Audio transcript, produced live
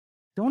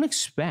don't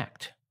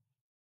expect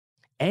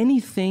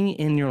anything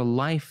in your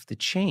life to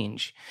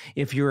change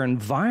if your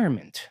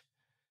environment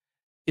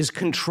is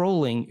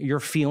controlling your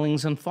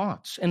feelings and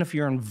thoughts. And if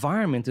your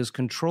environment is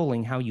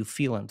controlling how you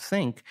feel and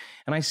think,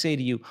 and I say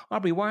to you,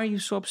 Aubrey, why are you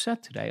so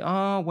upset today?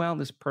 Oh, well,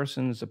 this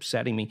person is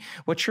upsetting me.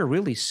 What you're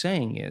really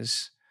saying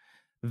is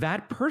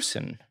that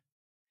person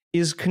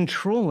is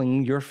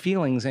controlling your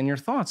feelings and your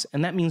thoughts.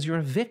 And that means you're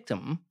a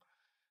victim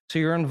to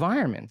your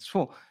environment.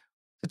 So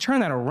to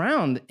turn that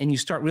around and you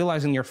start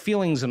realizing your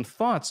feelings and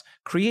thoughts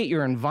create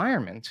your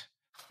environment,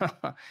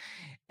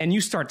 and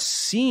you start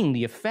seeing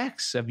the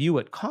effects of you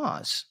at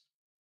cause,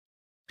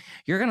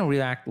 you're going to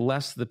react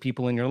less to the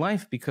people in your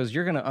life because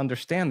you're going to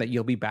understand that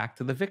you'll be back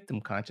to the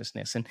victim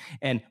consciousness.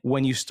 And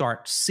when you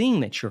start seeing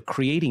that you're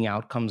creating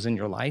outcomes in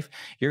your life,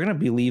 you're going to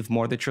believe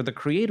more that you're the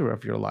creator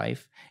of your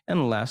life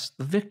and less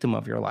the victim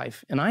of your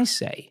life. And I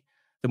say,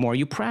 the more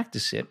you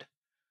practice it,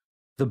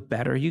 the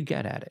better you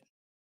get at it.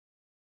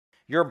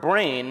 Your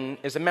brain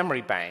is a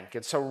memory bank.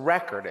 It's a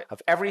record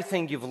of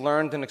everything you've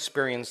learned and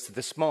experienced to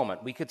this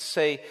moment. We could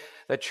say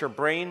that your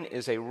brain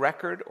is a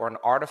record or an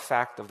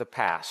artifact of the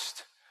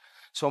past.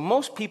 So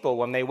most people,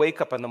 when they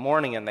wake up in the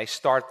morning and they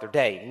start their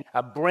day,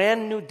 a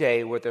brand new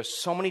day where there's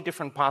so many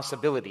different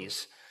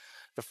possibilities,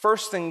 the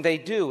first thing they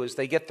do is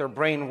they get their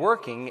brain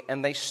working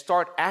and they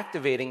start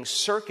activating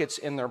circuits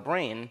in their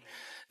brain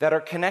that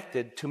are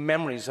connected to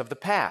memories of the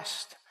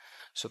past.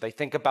 So they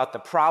think about the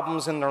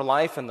problems in their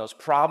life, and those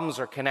problems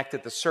are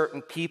connected to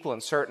certain people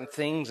and certain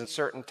things and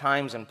certain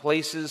times and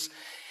places.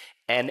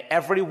 And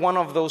every one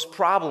of those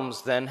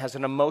problems then has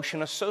an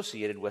emotion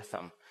associated with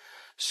them.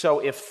 So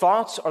if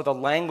thoughts are the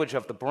language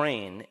of the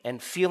brain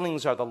and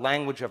feelings are the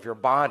language of your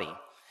body,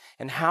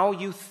 and how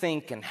you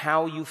think and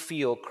how you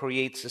feel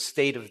creates a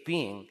state of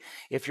being,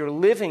 if you're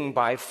living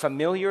by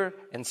familiar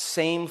and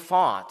same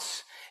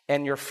thoughts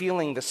and you're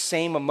feeling the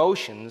same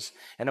emotions,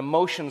 and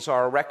emotions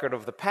are a record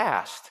of the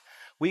past,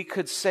 we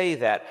could say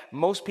that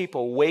most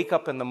people wake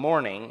up in the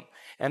morning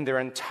and their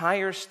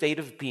entire state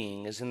of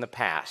being is in the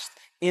past,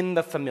 in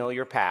the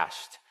familiar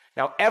past.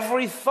 Now,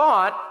 every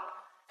thought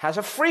has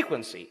a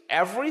frequency.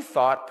 Every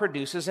thought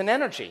produces an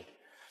energy.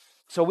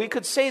 So we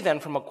could say then,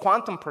 from a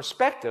quantum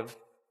perspective,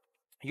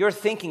 you're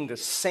thinking the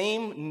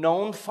same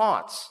known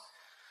thoughts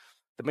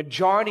the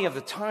majority of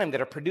the time that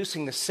are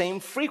producing the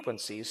same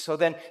frequencies. So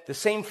then the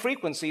same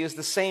frequency is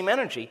the same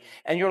energy,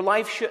 and your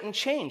life shouldn't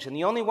change. And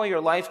the only way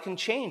your life can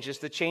change is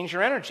to change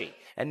your energy.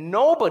 And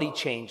nobody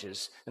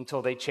changes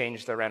until they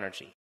change their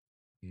energy.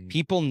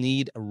 People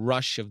need a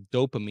rush of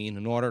dopamine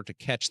in order to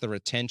catch their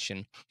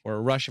attention, or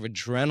a rush of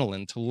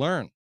adrenaline to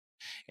learn.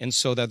 And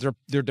so that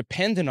they're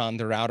dependent on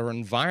their outer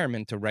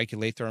environment to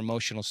regulate their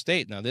emotional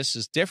state. Now, this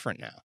is different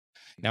now.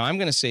 Now, I'm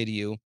going to say to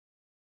you,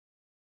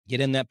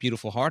 get in that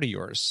beautiful heart of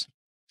yours,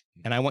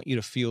 and I want you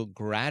to feel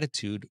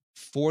gratitude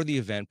for the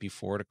event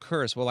before it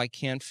occurs. Well, I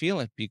can't feel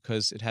it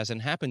because it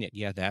hasn't happened yet.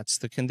 Yeah, that's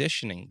the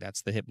conditioning.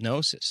 That's the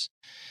hypnosis.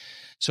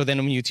 So then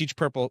when you teach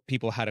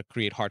people how to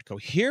create heart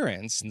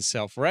coherence and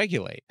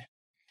self-regulate,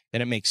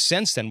 then it makes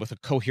sense then with a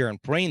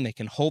coherent brain, they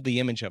can hold the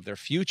image of their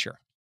future.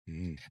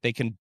 They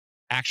can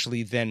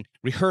actually then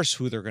rehearse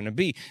who they're going to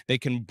be. They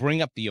can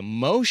bring up the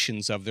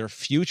emotions of their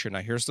future. Now,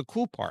 here's the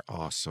cool part.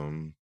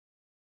 Awesome.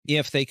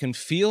 If they can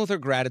feel their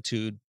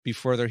gratitude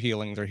before their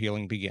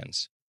healing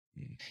begins.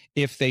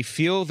 If they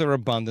feel their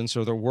abundance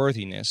or their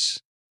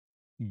worthiness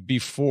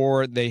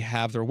before they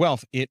have their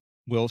wealth, it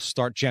will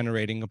start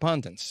generating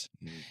abundance.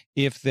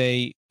 If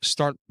they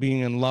start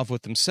being in love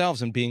with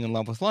themselves and being in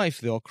love with life,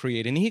 they'll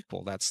create an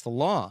equal. That's the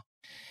law.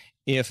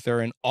 If they're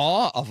in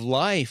awe of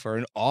life or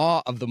in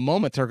awe of the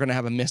moment, they're going to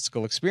have a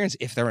mystical experience.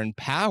 If they're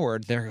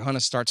empowered, they're going to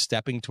start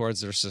stepping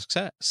towards their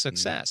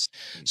success.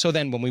 So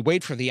then when we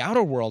wait for the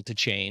outer world to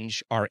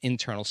change our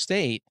internal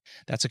state,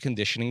 that's a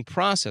conditioning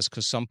process,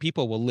 because some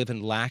people will live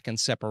in lack and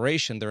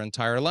separation their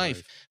entire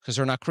life because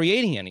they're not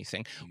creating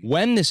anything.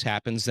 When this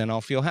happens, then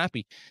I'll feel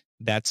happy.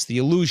 That's the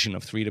illusion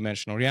of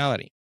three-dimensional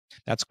reality.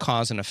 That's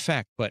cause and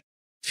effect. But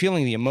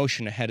feeling the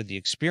emotion ahead of the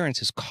experience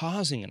is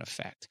causing an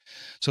effect.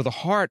 So the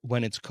heart,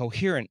 when it's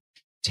coherent,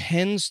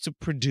 tends to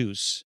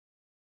produce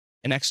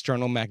an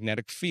external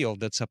magnetic field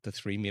that's up to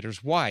 3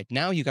 meters wide.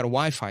 Now you got a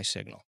Wi-Fi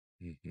signal.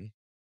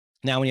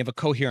 Now, when you have a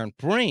coherent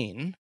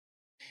brain,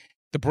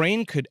 the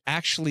brain could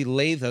actually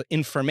lay the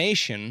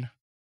information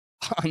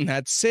on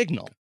that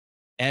signal.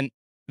 And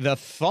the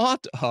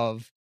thought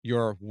of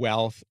your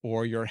wealth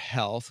or your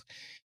health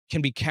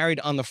can be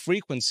carried on the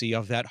frequency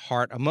of that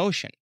heart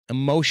emotion.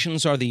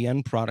 Emotions are the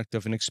end product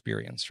of an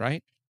experience,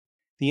 right?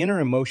 The inner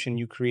emotion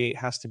you create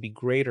has to be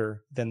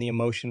greater than the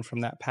emotion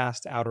from that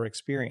past outer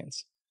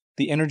experience.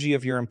 The energy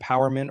of your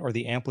empowerment or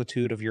the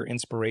amplitude of your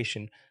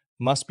inspiration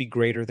must be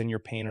greater than your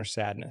pain or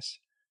sadness.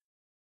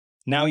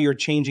 Now you're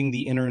changing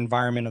the inner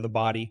environment of the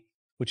body,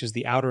 which is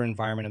the outer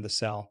environment of the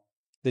cell.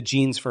 The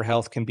genes for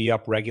health can be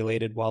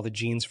upregulated while the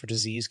genes for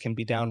disease can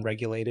be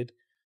downregulated.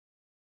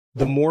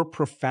 The more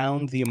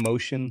profound the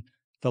emotion,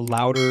 the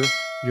louder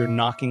you're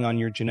knocking on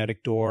your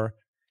genetic door,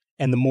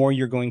 and the more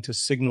you're going to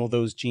signal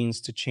those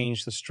genes to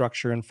change the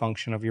structure and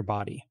function of your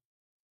body.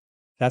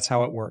 That's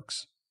how it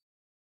works.